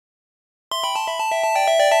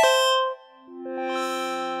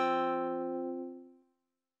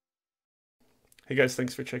Hey guys,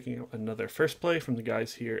 thanks for checking out another First Play from the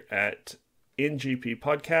guys here at NGP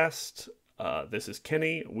Podcast. This is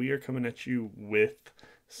Kenny. We are coming at you with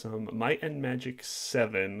some Might and Magic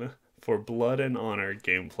 7 for Blood and Honor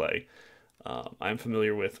gameplay. I'm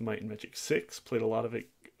familiar with Might and Magic 6, played a lot of it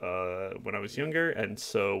when I was younger, and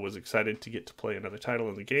so was excited to get to play another title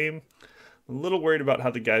in the game. I'm a little worried about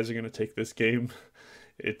how the guys are going to take this game.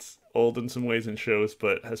 It's old in some ways and shows,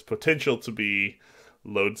 but has potential to be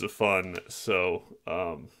loads of fun. So,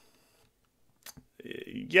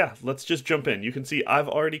 yeah, let's just jump in. You can see I've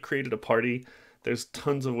already created a party. There's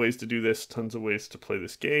tons of ways to do this, tons of ways to play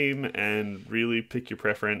this game, and really pick your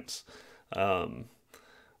preference. I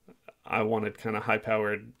wanted kind of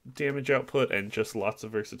high-powered damage output and just lots of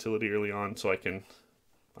versatility early on so I can,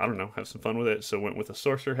 I don't know, have some fun with it. So went with a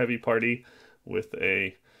sorcerer-heavy party with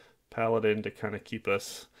a paladin to kind of keep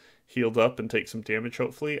us healed up and take some damage,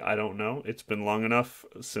 hopefully. I don't know. It's been long enough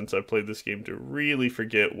since I played this game to really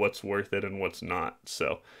forget what's worth it and what's not.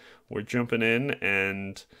 So we're jumping in,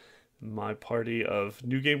 and my party of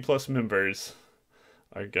New Game Plus members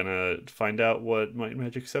are going to find out what Might and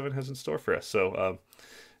Magic 7 has in store for us. So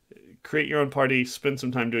create your own party, spend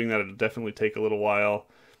some time doing that. It'll definitely take a little while.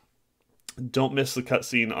 Don't miss the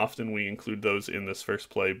cutscene. Often we include those in this first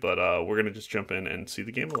play, but we're going to just jump in and see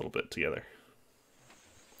the game a little bit together.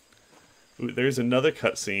 Ooh, there's another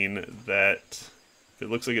cutscene that, if it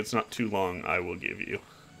looks like it's not too long, I will give you.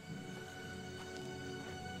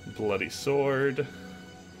 Bloody sword.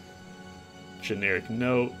 Generic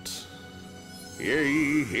note. Hear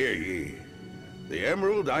ye, hear ye. The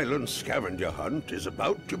Emerald Island scavenger hunt is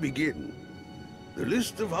about to begin. The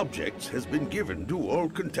list of objects has been given to all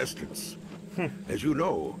contestants. As you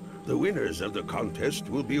know, the winners of the contest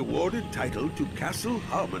will be awarded title to Castle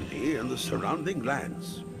Harmony and the surrounding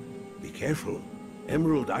lands. Be careful.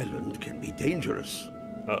 Emerald Island can be dangerous.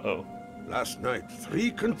 Uh-oh. Last night, 3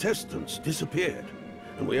 contestants disappeared,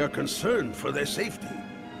 and we are concerned for their safety.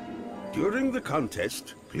 During the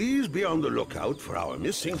contest, please be on the lookout for our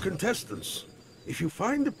missing contestants. If you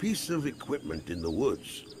find a piece of equipment in the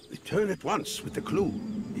woods, return at once with the clue.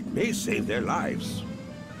 It may save their lives.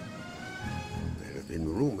 There have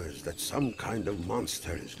been rumors that some kind of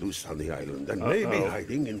monster is loose on the island and may be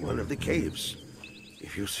hiding in one of the caves.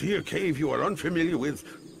 If you see a cave you are unfamiliar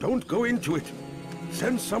with, don't go into it.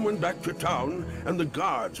 Send someone back to town, and the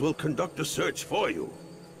guards will conduct a search for you.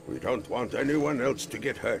 We don't want anyone else to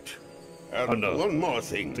get hurt. And one more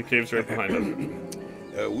thing. The cave's right behind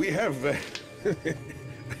us. We have...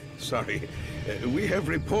 sorry. We have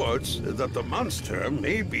reports that the monster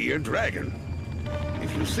may be a dragon.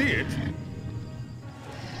 If you see it,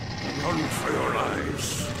 run for your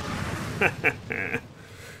lives.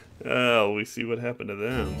 Oh, we see what happened to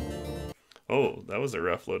them. Oh, that was a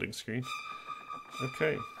rough loading screen.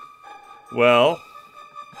 Okay. Well,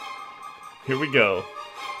 here we go.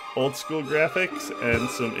 Old school graphics and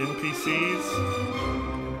some NPCs.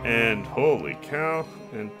 And holy cow,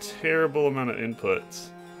 and terrible amount of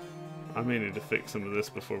inputs. I may need to fix some of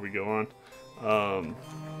this before we go on.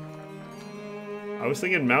 I was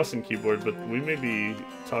thinking mouse and keyboard, but we may be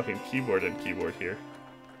talking keyboard and keyboard here.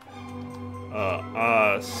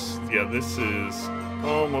 Yeah, this is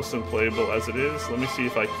almost unplayable as it is. Let me see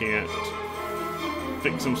if I can't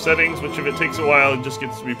fix some settings, which if it takes a while, it just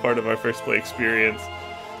gets to be part of our first play experience.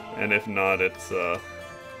 And if not, it's, we'll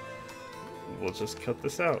just cut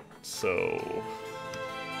this out. So,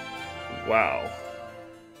 wow.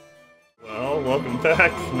 Well, welcome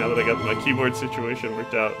back. Now that I got my keyboard situation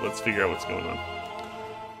worked out, let's figure out what's going on.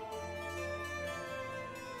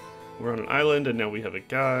 We're on an island, and now we have a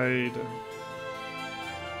guide.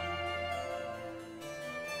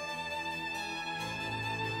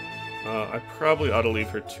 I probably ought to leave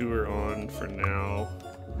her tour on for now,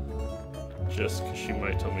 just because she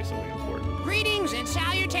might tell me something important. Greetings and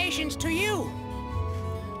salutations to you!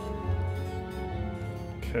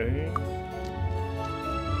 Okay.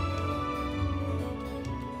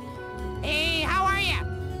 Hey, how are ya?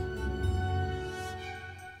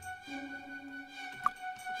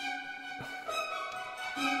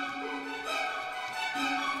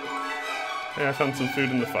 Hey, I found some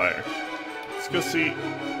food in the fire. Let's go see...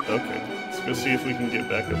 Okay, let's go see if we can get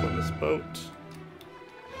back up on this boat.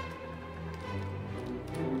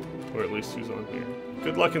 Or at least who's on here.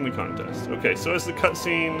 Good luck in the contest. Okay, so as the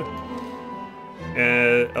cutscene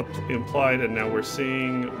implied, and now we're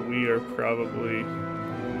seeing, we are probably...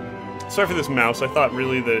 Sorry for this mouse. I thought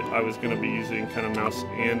really that I was going to be using kind of mouse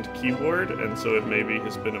and keyboard, and so it maybe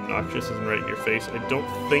has been obnoxious and right in your face. I don't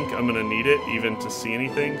think I'm going to need it even to see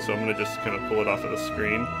anything, so I'm going to just kind of pull it off of the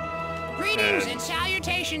screen. Greetings and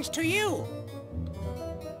salutations to you!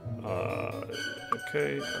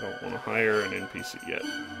 Okay, I don't want to hire an NPC yet.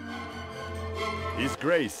 His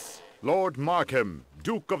Grace, Lord Markham,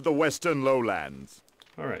 Duke of the Western Lowlands.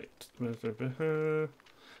 Alright.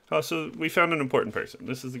 Oh, so we found an important person.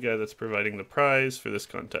 This is the guy that's providing the prize for this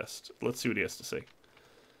contest. Let's see what he has to say.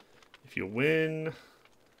 If you win,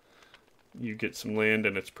 you get some land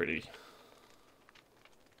and it's pretty.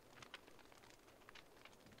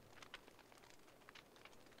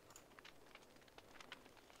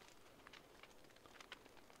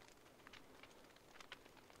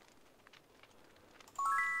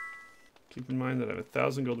 Keep in mind that I have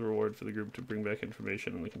 1,000 gold reward for the group to bring back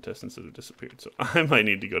information on the contestants that have disappeared. So I might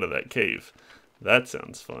need to go to that cave. That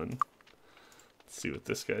sounds fun. Let's see what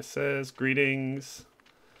this guy says. Greetings.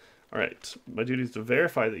 Alright, my duty is to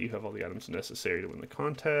verify that you have all the items necessary to win the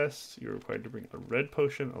contest. You're required to bring a red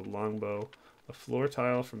potion, a longbow, a floor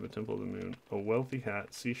tile from the Temple of the Moon, a wealthy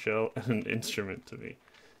hat, seashell, and an instrument to me.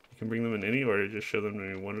 You can bring them in any order, just show them to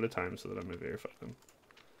me one at a time so that I may verify them.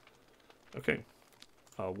 Okay.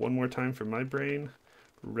 One more time for my brain.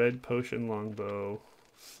 Red potion, longbow,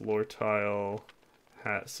 floor tile,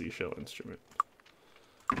 hat, seashell, instrument.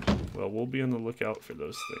 Well, we'll be on the lookout for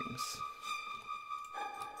those things.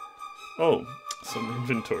 Oh, some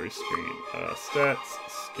inventory screen. Stats,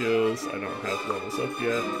 skills. I don't have levels up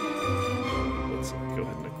yet. Let's go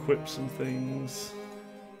ahead and equip some things.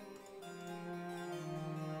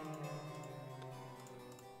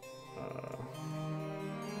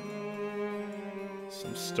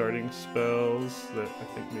 Some starting spells that I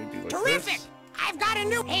think may be like Terrific! this. I've got a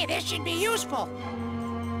new... Hey, this should be useful.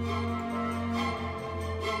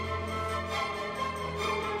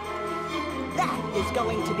 That is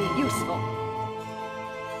going to be useful.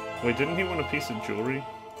 Wait, didn't he want a piece of jewelry?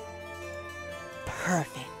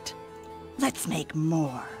 Perfect. Let's make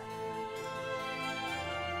more.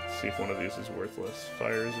 See if one of these is worthless.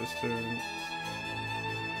 Fire resistance.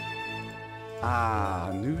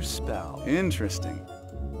 Ah, new spell. Interesting.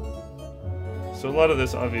 So a lot of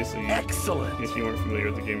this, obviously, Excellent. if you weren't familiar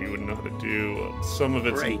with the game, you wouldn't know how to do. Some of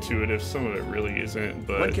it's Great. intuitive, some of it really isn't,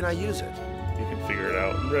 but When can I use it? you can figure it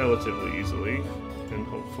out relatively easily, and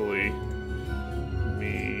hopefully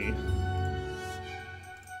me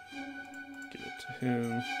give it to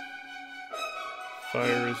him.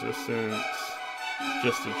 Fire resistance,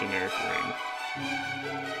 just a generic ring.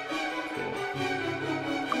 Cool.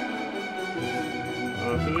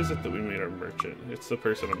 Who is it that we made our merchant? It's the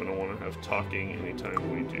person I'm going to want to have talking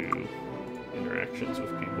anytime we do interactions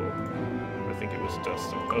with people. I think it was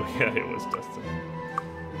Dustin. Oh yeah, it was Dustin.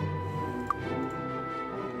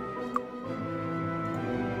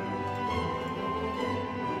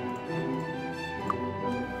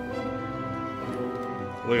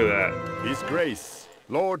 Look at that. His Grace,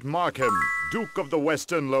 Lord Markham, Duke of the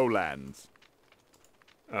Western Lowlands.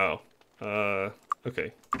 Oh.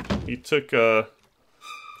 Okay. He took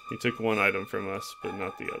one item from us, but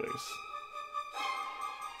not the others.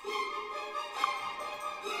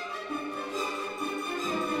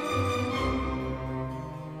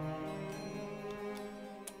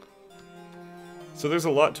 So there's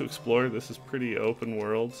a lot to explore. This is pretty open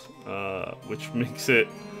world, which makes it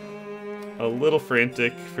a little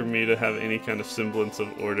frantic for me to have any kind of semblance of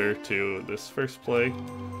order to this first play.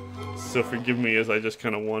 So forgive me as I just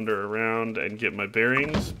kind of wander around and get my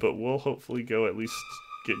bearings, but we'll hopefully go at least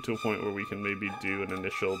get to a point where we can maybe do an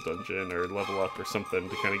initial dungeon or level up or something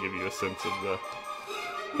to kind of give you a sense of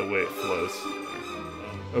the way it flows.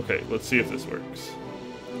 Okay, let's see if this works.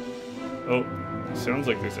 Oh, sounds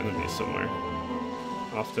like there's enemies somewhere.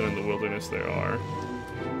 Often in the wilderness there are.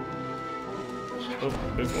 Oh,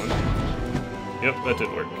 there's one. Yep, that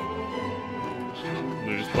did work.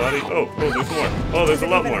 Loot his body. Oh, there's more. Oh, there's a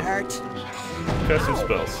lot more. Cast some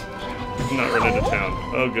spells. Not run into town.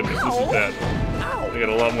 Oh goodness, this is bad. I got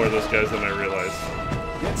a lot more of those guys than I realized.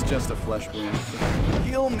 It's just a flesh wound.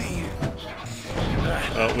 Heal me.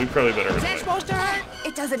 We probably better Is that run. supposed to hurt?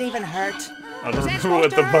 It doesn't even hurt. I don't that remember what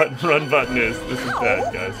the supposed to run button is. This is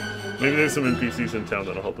bad, guys. Maybe there's some NPCs in town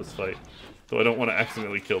that'll help us fight. Though I don't want to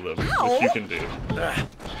accidentally kill them, which you can do.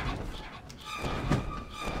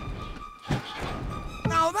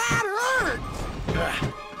 Now that hurt!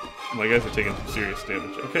 My guys are taking some serious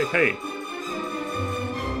damage. Okay, hey.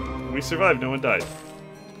 We survived, no one died.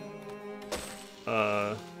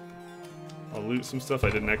 I'll loot some stuff. I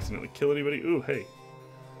didn't accidentally kill anybody. Ooh, hey.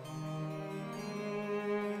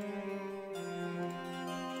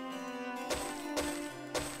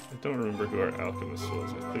 I don't remember who our alchemist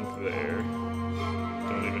was. I think there.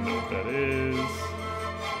 Don't even know what that is.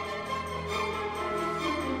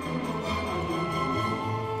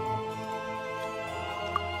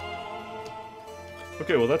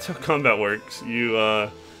 Okay, well that's how combat works. You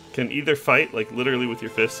can either fight, like literally with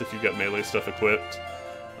your fists if you've got melee stuff equipped,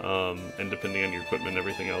 and depending on your equipment and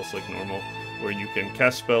everything else like normal, or you can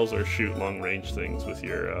cast spells or shoot long-range things with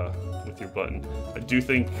your button. I do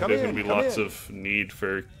think there's going to be lots of need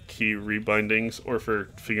for key rebindings or for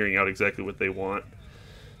figuring out exactly what they want.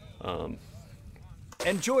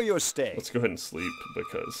 Enjoy your stay. Let's go ahead and sleep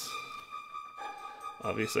because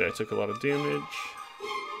obviously I took a lot of damage.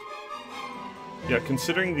 Yeah,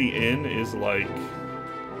 considering the inn is like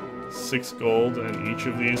 6 gold and each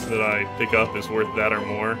of these that I pick up is worth that or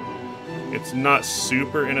more, it's not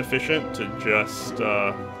super inefficient to just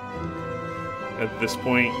at this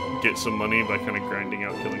point get some money by kind of grinding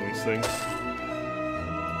out killing these things.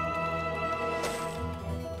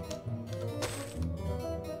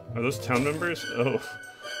 Are those town members? Oh,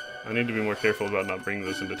 I need to be more careful about not bringing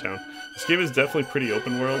those into town. This game is definitely pretty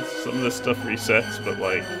open world. Some of this stuff resets, but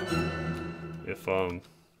like,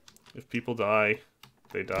 if people die,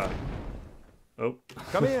 they die. Oh,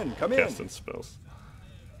 come in. Casting spells.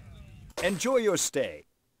 Enjoy your stay.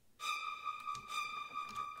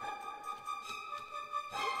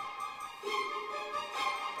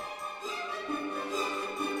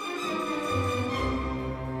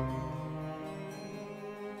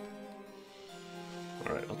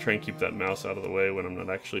 Try and keep that mouse out of the way when I'm not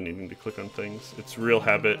actually needing to click on things. It's real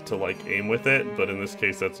habit to like aim with it, but in this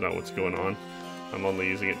case that's not what's going on. I'm only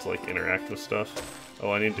using it to like interact with stuff.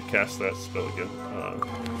 Oh, I need to cast that spell again. There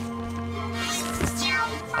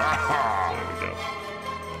we go.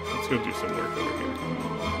 Let's go do some work over here.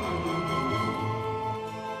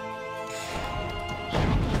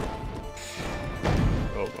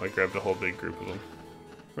 Oh, I grabbed a whole big group of them.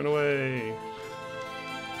 Run away!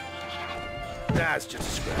 That's just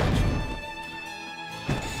a scratch.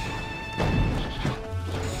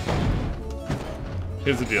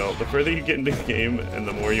 Here's the deal. The further you get into the game and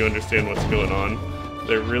the more you understand what's going on,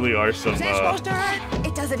 there really are some, Is that supposed to hurt?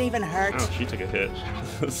 It doesn't even hurt. Oh, she took a hit.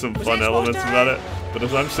 Some Was fun that supposed elements to about hurt? it. But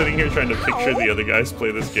as I'm sitting here trying to picture the other guys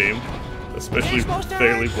play this game, especially supposed to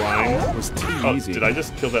fairly hurt? blind. It was too Oh, easy. did I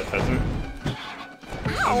just kill that peasant?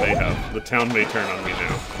 I may have. The town may turn on me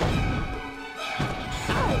now.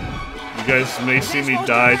 You guys may see me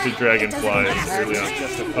die to dragonflies early on.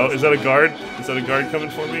 Oh, is that a guard? Is that a guard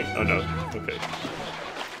coming for me? Oh no. Okay.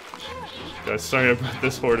 Guys, sorry I brought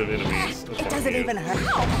this horde of enemies upon It doesn't you. even hurt.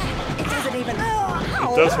 It doesn't even.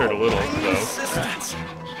 It does hurt a little, though.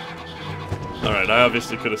 Alright, I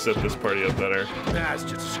obviously could have set this party up better. That's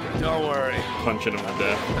just a scratch. Don't worry. Punching him to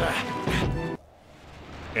death.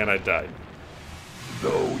 And I died.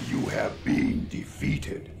 Though you have been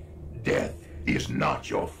defeated, death is not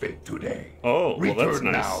your fate today. Oh, well that's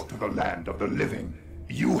Return nice. now to the land of the living.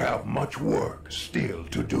 You have much work still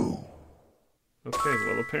to do. Okay,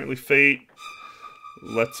 well apparently fate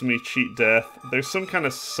lets me cheat death. There's some kind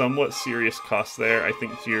of somewhat serious cost there. I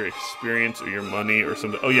think your experience or your money or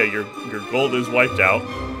something. Oh yeah, your gold is wiped out.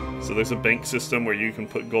 So there's a bank system where you can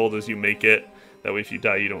put gold as you make it. That way if you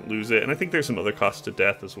die you don't lose it. And I think there's some other costs to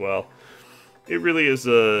death as well. It really is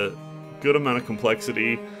a good amount of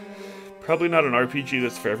complexity. Probably not an RPG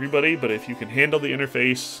that's for everybody, but if you can handle the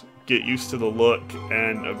interface, get used to the look,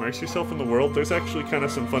 and immerse yourself in the world, there's actually kind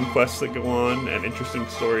of some fun quests that go on, and interesting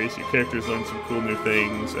stories. Your characters learn some cool new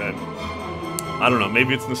things, and I don't know,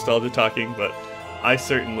 maybe it's nostalgia talking, but I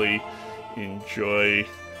certainly enjoy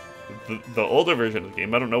the older version of the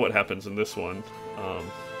game. I don't know what happens in this one,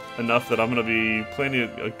 enough that I'm going to be playing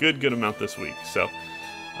a good amount this week, so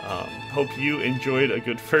hope you enjoyed a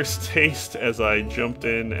good first taste as I jumped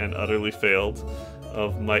in and utterly failed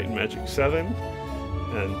of Might and Magic 7.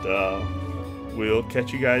 And we'll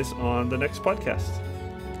catch you guys on the next podcast.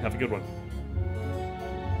 Have a good one.